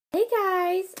Hey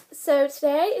guys! So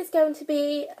today is going to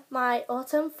be my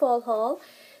autumn fall haul.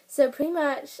 So pretty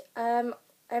much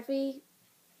every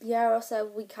year or so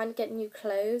we kind of get new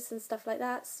clothes and stuff like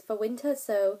that for winter.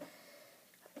 So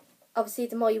obviously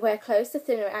the more you wear clothes the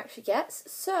thinner it actually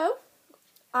gets.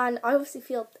 And I obviously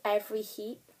feel every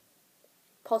heat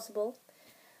possible.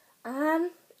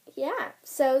 Yeah,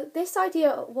 so this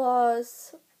idea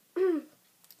was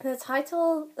the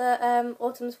title, the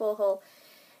autumn's fall haul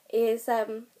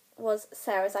was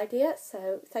Sarah's idea,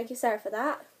 so thank you, Sarah, for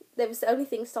that. There was the only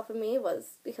thing stopping me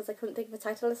was because I couldn't think of a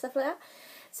title and stuff like that.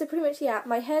 So pretty much, yeah,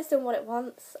 my hair's done what it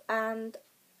wants, and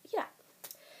yeah.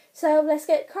 So let's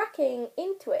get cracking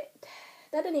into it.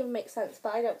 That didn't even make sense,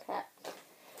 but I don't care.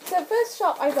 So the first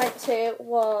shop I went to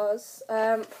was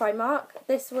Primark.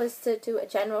 This was to do a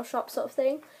general shop sort of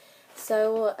thing.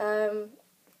 So,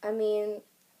 I mean,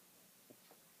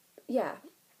 yeah.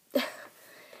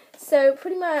 So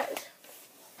pretty much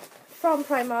from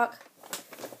Primark,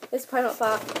 there's a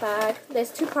Primark bag. There's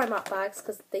two Primark bags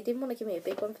because they didn't want to give me a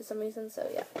big one for some reason, so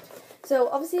yeah. So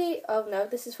obviously, oh no,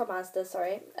 this is from Asda,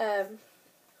 sorry. I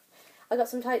got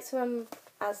some tights from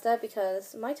Asda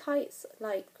because my tights,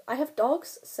 like, I have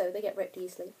dogs, so they get ripped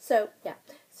easily. So yeah,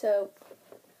 so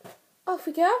off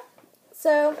we go.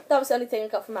 So that was the only thing I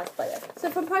got from Asda by then.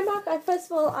 So from Primark, first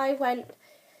of all, I went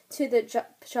to the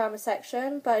pyjama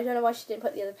section, but I don't know why she didn't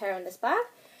put the other pair in this bag.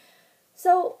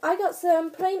 So I got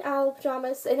some plain owl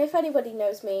pyjamas, and if anybody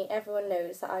knows me, everyone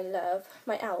knows that I love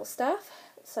my owl stuff.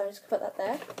 So I'm just going to put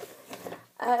that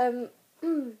there.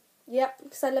 Yep,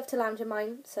 because I love to lounge in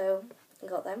mine, so I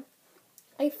got them.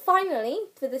 I finally,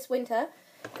 for this winter,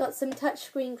 got some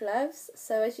touchscreen gloves.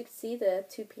 So as you can see, the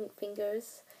two pink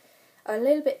fingers are a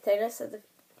little bit thinner, so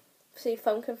your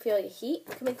phone can feel your heat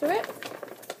coming through it.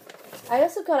 I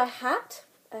also got a hat,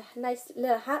 a nice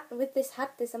little hat. With this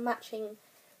hat, there's a matching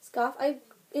scarf.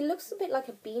 It looks a bit like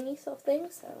a beanie sort of thing,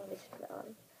 so let me just put it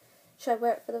on. Should I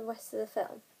wear it for the rest of the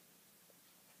film?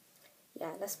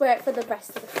 Yeah, let's wear it for the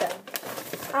rest of the film.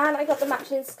 And I got the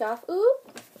matching scarf. Ooh,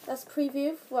 that's a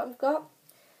preview for what I've got.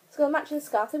 So I got a matching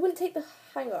scarf. They wouldn't take the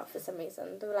hanger off for some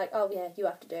reason. They were like, oh yeah, you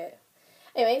have to do it.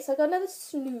 Anyway, so I got another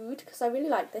snood because I really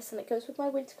like this, and it goes with my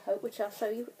winter coat, which I'll show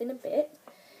you in a bit.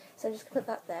 So I'm just going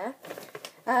to put that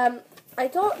there. I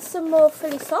got some more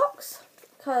frilly socks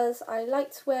because I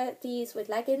like to wear these with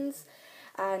leggings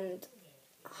and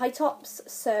high tops,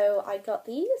 so I got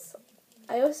these.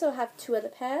 I also have two other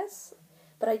pairs,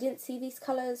 but I didn't see these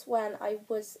colours when I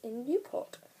was in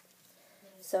Newport,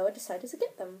 so I decided to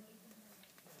get them.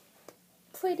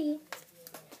 Pretty.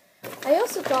 I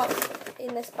also got,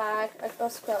 in this bag, I've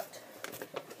also got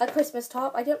a Christmas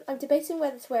top. I'm debating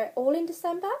whether to wear it all in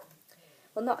December.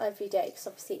 Well, not every day, because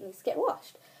obviously it needs to get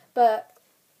washed, but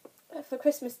for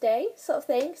Christmas Day sort of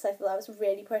thing, because I thought that was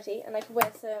really pretty, and I could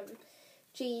wear some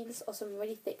jeans or some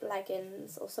really thick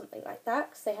leggings or something like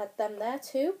that, because they had them there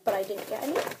too, but I didn't get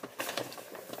any.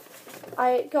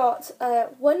 I got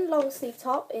one long sleeve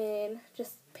top in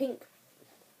just pink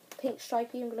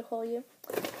stripey, I'm going to call you,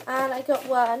 and I got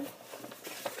one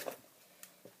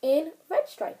in red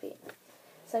stripey.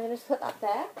 So I'm going to just put that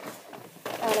there,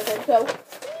 and I'm going to go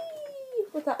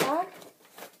with that bag.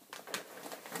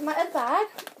 My other bag,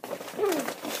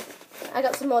 I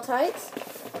got some more tights.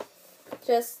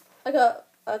 I got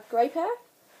a grey pair,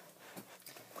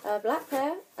 a black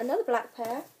pair, another black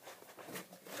pair,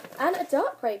 and a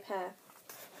dark grey pair.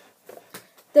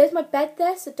 There's my bed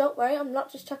there, so don't worry, I'm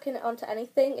not just chucking it onto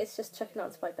anything, it's just chucking it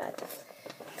onto my bed.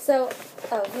 So,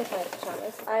 here's my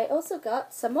pyjamas. I also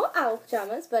got some more owl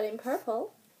pyjamas, but in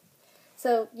purple.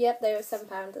 So, yep, they were £7.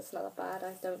 That's not that bad,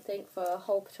 I don't think, for a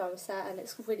whole pyjama set, and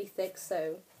it's really thick,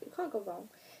 so you can't go wrong.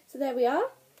 So there we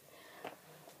are.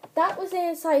 That was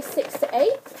in size 6 to 8.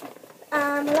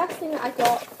 And the last thing that I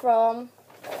got from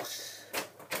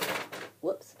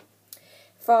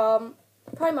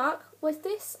Primark was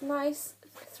this nice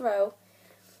throw.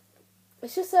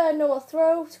 It's just a normal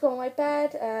throw to go on my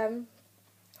bed.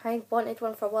 I wanted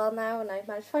one for a while now, and I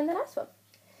managed to find the nice one.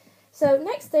 So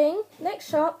next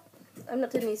shop, I'm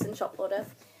not doing these in shop order.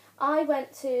 I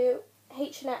went to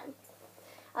H&M,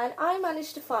 and I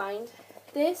managed to find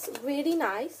this really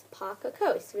nice parka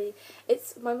coat.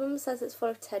 My mum says it's full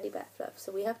of teddy bear fluff,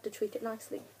 so we have to treat it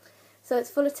nicely. So it's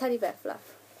full of teddy bear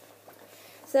fluff.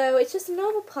 So it's just a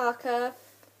normal parka.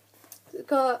 It's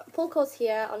got pull cords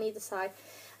here on either side.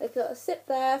 I've got a zip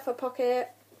there for a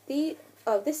pocket.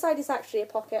 This side is actually a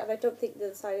pocket, and I don't think the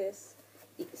other side is.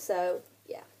 So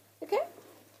yeah, okay.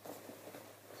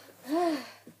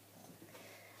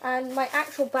 And my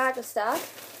actual bag of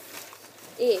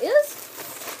stuff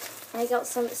is, I got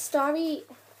some starry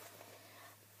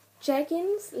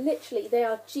jeggings, literally, they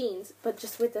are jeans, but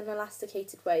just with an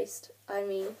elasticated waist. I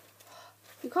mean,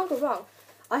 you can't go wrong.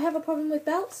 I have a problem with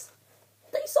belts.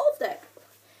 They solved it.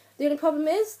 The only problem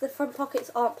is the front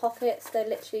pockets aren't pockets. They're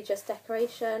literally just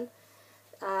decoration,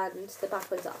 and the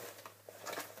back ones are.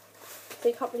 So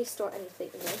you can't really store anything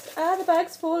in this. Ah, the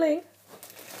bag's falling.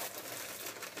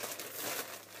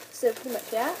 So pretty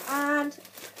much, yeah. And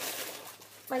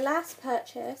my last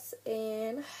purchase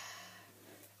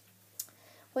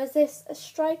was this a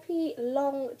stripy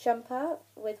long jumper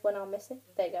with one arm missing.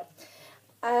 There you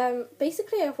go.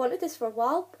 Basically, I've wanted this for a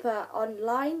while, but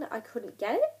online I couldn't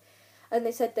get it. And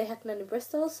they said they had none in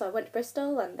Bristol, so I went to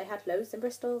Bristol and they had loads in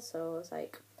Bristol, so I was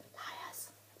like,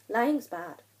 liars. Lying's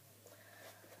bad.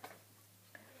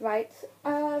 Right,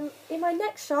 in my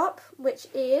next shop, which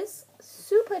is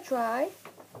Super Dry.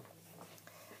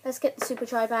 Let's get the Super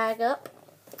Dry bag up.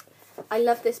 I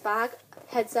love this bag.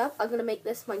 Heads up, I'm going to make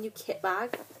this my new kit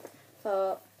bag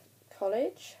for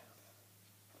college,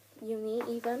 uni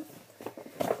even.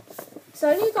 So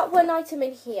I only got one item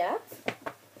in here.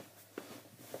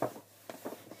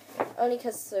 Only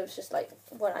because it was just like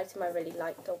one item I really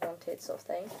liked or wanted sort of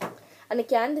thing. And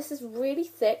again, this is really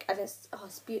thick and it's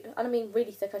beautiful. And I mean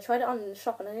really thick. I tried it on in the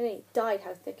shop and I nearly died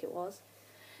how thick it was.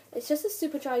 It's just a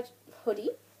Super Dry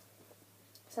hoodie.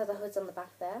 So the hood's on the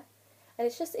back there. And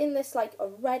it's just in this like a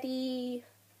reddy,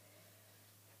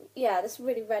 yeah, this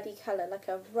really reddy colour, like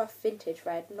a rough vintage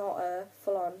red, not a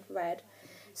full-on red.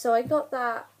 So I got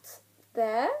that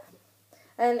there.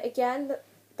 And again,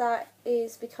 that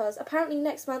is because apparently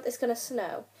next month it's going to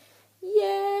snow.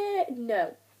 Yeah,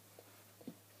 no.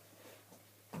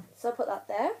 So I put that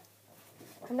there.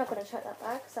 I'm not going to check that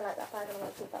bag because I like that bag and I'm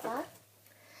going to keep that bag.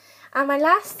 And my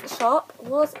last shop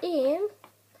was in...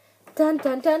 Dun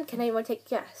dun dun. Can anyone take a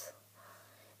guess?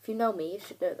 If you know me, you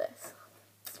should know this.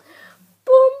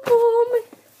 Boom boom.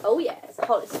 Oh yeah, it's a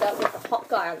Hollister with a hot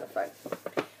guy on the front.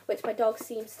 Which my dog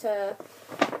seems to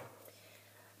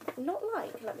not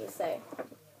like, let me say.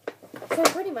 So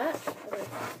pretty much... I'm going to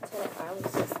turn it around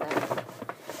so it's there.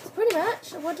 So pretty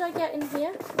much, what did I get in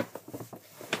here?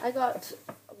 I got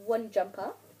one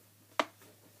jumper.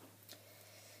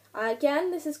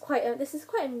 Again, this is quite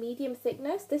a medium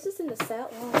thickness. This is in the sale.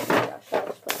 Oh my gosh, I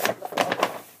just put that on the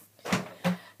floor.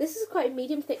 This is quite a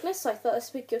medium thickness, so I thought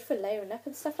this would be good for layering up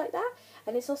and stuff like that.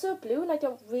 And it's also a blue, and I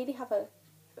don't really have a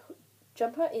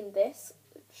jumper in this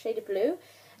shade of blue.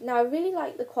 Now, I really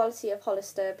like the quality of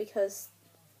Hollister because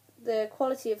the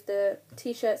quality of the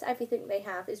t-shirts, everything they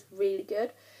have is really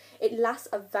good. It lasts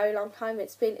a very long time.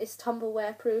 It's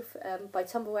tumbleware proof. By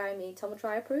tumbleware I mean tumble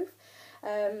dryer proof.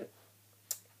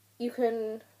 You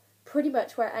can pretty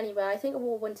much wear it anywhere. I think I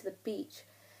wore one to the beach.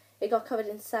 It got covered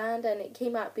in sand and it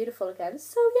came out beautiful again.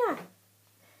 So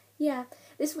yeah,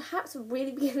 this hat's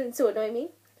really beginning to annoy me.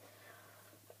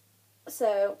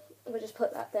 So we'll just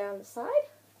put that there on the side.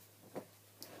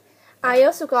 I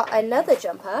also got another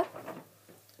jumper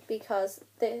because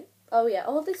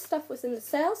all this stuff was in the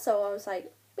sale, so I was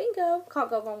like, bingo,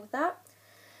 can't go wrong with that.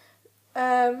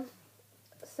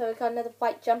 So I got another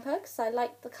white jumper because I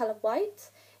like the colour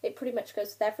white. It pretty much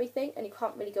goes with everything and you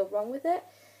can't really go wrong with it.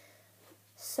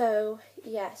 So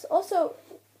yes. Also,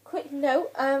 quick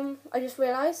note, I just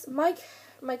realised my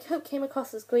coat came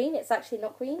across as green. It's actually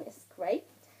not green, it's grey.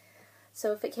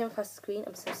 So if it came across as green,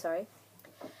 I'm so sorry.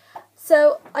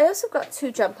 So I also got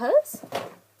two jumpers.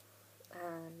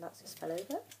 And that's just fell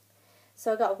over.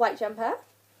 So I got a white jumper.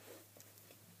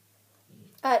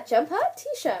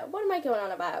 T-shirt. What am I going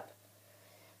on about?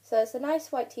 So it's a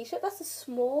nice white t-shirt. That's a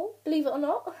small, believe it or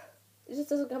not. It just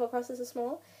doesn't come across as a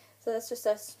small. So that's just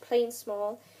a plain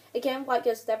small. Again, white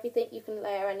goes with everything. You can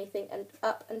layer anything and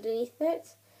up underneath it.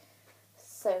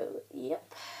 So,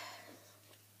 yep.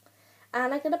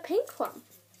 And I got a pink one.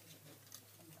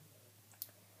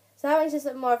 So that one's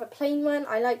just more of a plain one.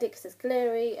 I liked it because it's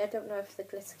glittery. I don't know if the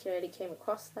glitter clearly came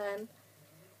across then.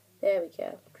 There we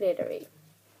go. Glittery.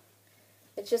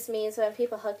 It just means when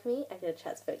people hug me, I get a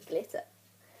chance for glitter.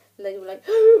 And then you're like,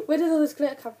 oh, where did all this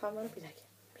glitter come from? And I'll be like,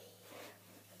 me.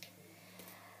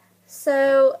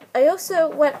 So I also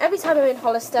every time I'm in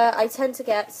Hollister, I tend to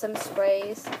get some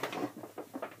sprays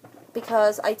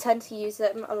because I tend to use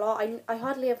them a lot. I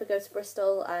hardly ever go to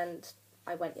Bristol, and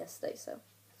I went yesterday, so.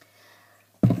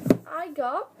 I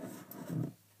got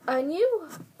a new,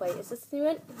 wait, is this the new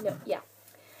one? No, yeah.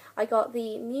 I got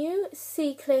the new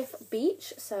Seacliff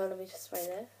Beach, so let me just spray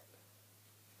this.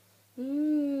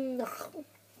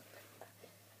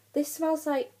 This smells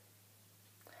like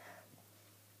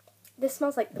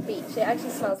the beach. It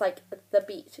actually smells like the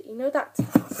beach. You know that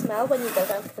smell when you go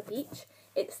down to the beach?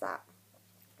 It's that.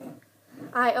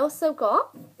 I also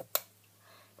got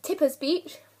Tipper's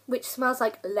Beach, which smells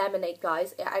like lemonade,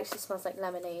 guys. It actually smells like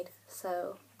lemonade.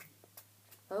 So,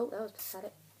 oh, that was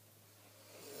pathetic.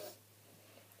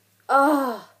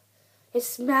 Oh, it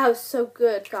smells so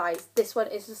good, guys. This one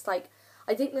is just like,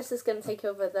 I think this is going to take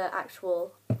over the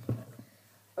actual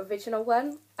original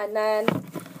one. And then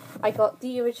I got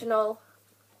the original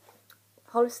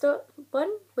Hollister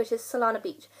one, which is Solana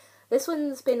Beach. This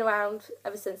one's been around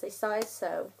ever since they started,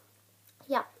 so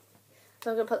yeah.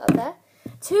 So I'm going to put that there.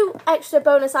 2 extra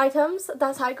bonus items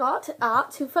that I got are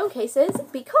 2 phone cases,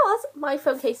 because my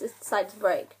phone cases decided to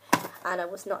break and I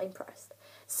was not impressed.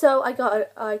 So I'm going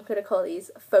to call these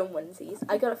phone onesies.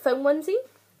 I got a phone onesie,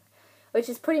 which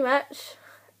is pretty much,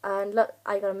 and look,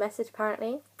 I got a message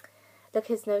apparently. Look,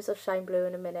 his nose will shine blue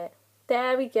in a minute.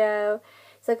 There we go.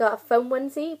 So I got a phone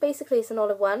onesie. Basically, it's an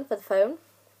all-in-one for the phone.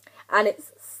 And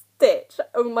it's stitched.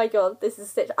 Oh my god, this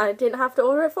is stitched. I didn't have to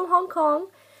order it from Hong Kong,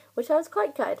 which I was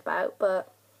quite gutted about, but...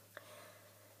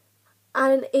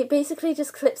 And it basically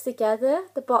just clips together.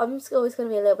 The bottom's always going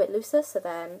to be a little bit looser, so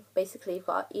then basically you've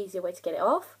got an easier way to get it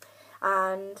off.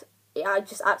 And I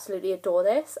just absolutely adore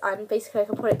this. And basically I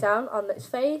can put it down on its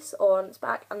face or on its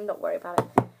back and not worry about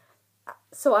it.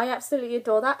 So I absolutely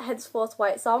adore that, henceforth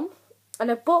why it's on.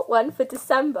 And I bought one for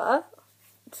December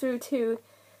through to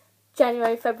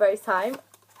January, February time.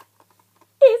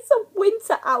 It's a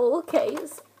winter owl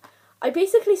case. I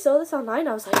basically saw this online.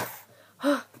 I was like,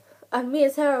 oh. And me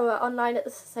and Sarah were online at the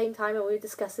same time and we were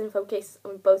discussing phone cases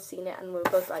and we've both seen it and we were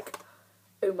both like,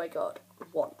 oh my god,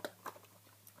 want.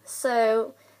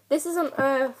 So this isn't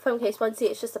a phone case onesie,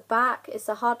 it's just a back. It's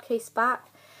a hard case back.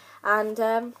 And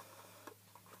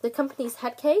the company's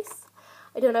head case.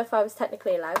 I don't know if I was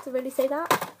technically allowed to really say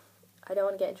that. I don't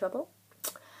want to get in trouble.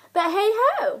 But hey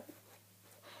ho!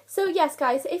 So yes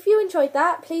guys, if you enjoyed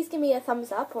that, please give me a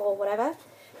thumbs up or whatever.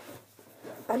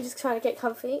 I'm just trying to get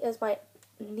comfy as my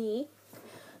knee,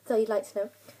 so you'd like to know.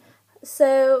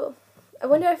 So I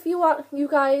wonder if you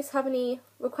guys have any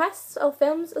requests or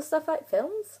films or stuff like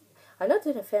films. I'm not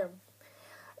doing a film.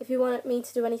 If you want me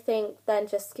to do anything, then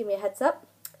just give me a heads up.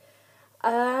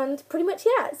 And pretty much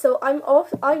yeah. So I'm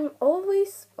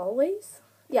always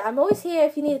here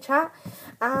if you need a chat.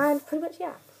 And pretty much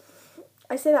yeah.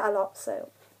 I say that a lot, so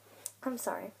I'm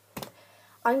sorry.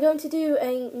 I'm going to do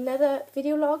another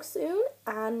video log soon,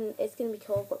 and it's going to be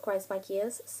called What Grinds My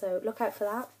Gears, so look out for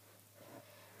that.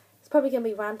 It's probably going to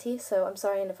be ranty, so I'm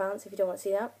sorry in advance if you don't want to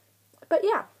see that. But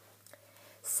yeah.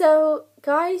 So,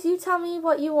 guys, you tell me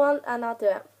what you want, and I'll do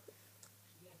it.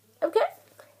 Okay?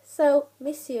 So,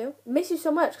 miss you. Miss you so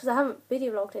much, because I haven't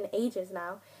video logged in ages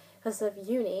now, because of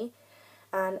uni,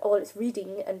 and all its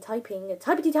reading and typing, and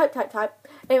type.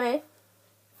 Anyway,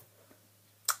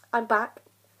 I'm back.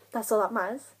 That's all that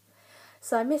matters.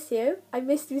 So I miss you. I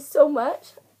missed you so much.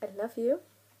 I love you.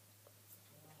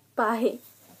 Bye.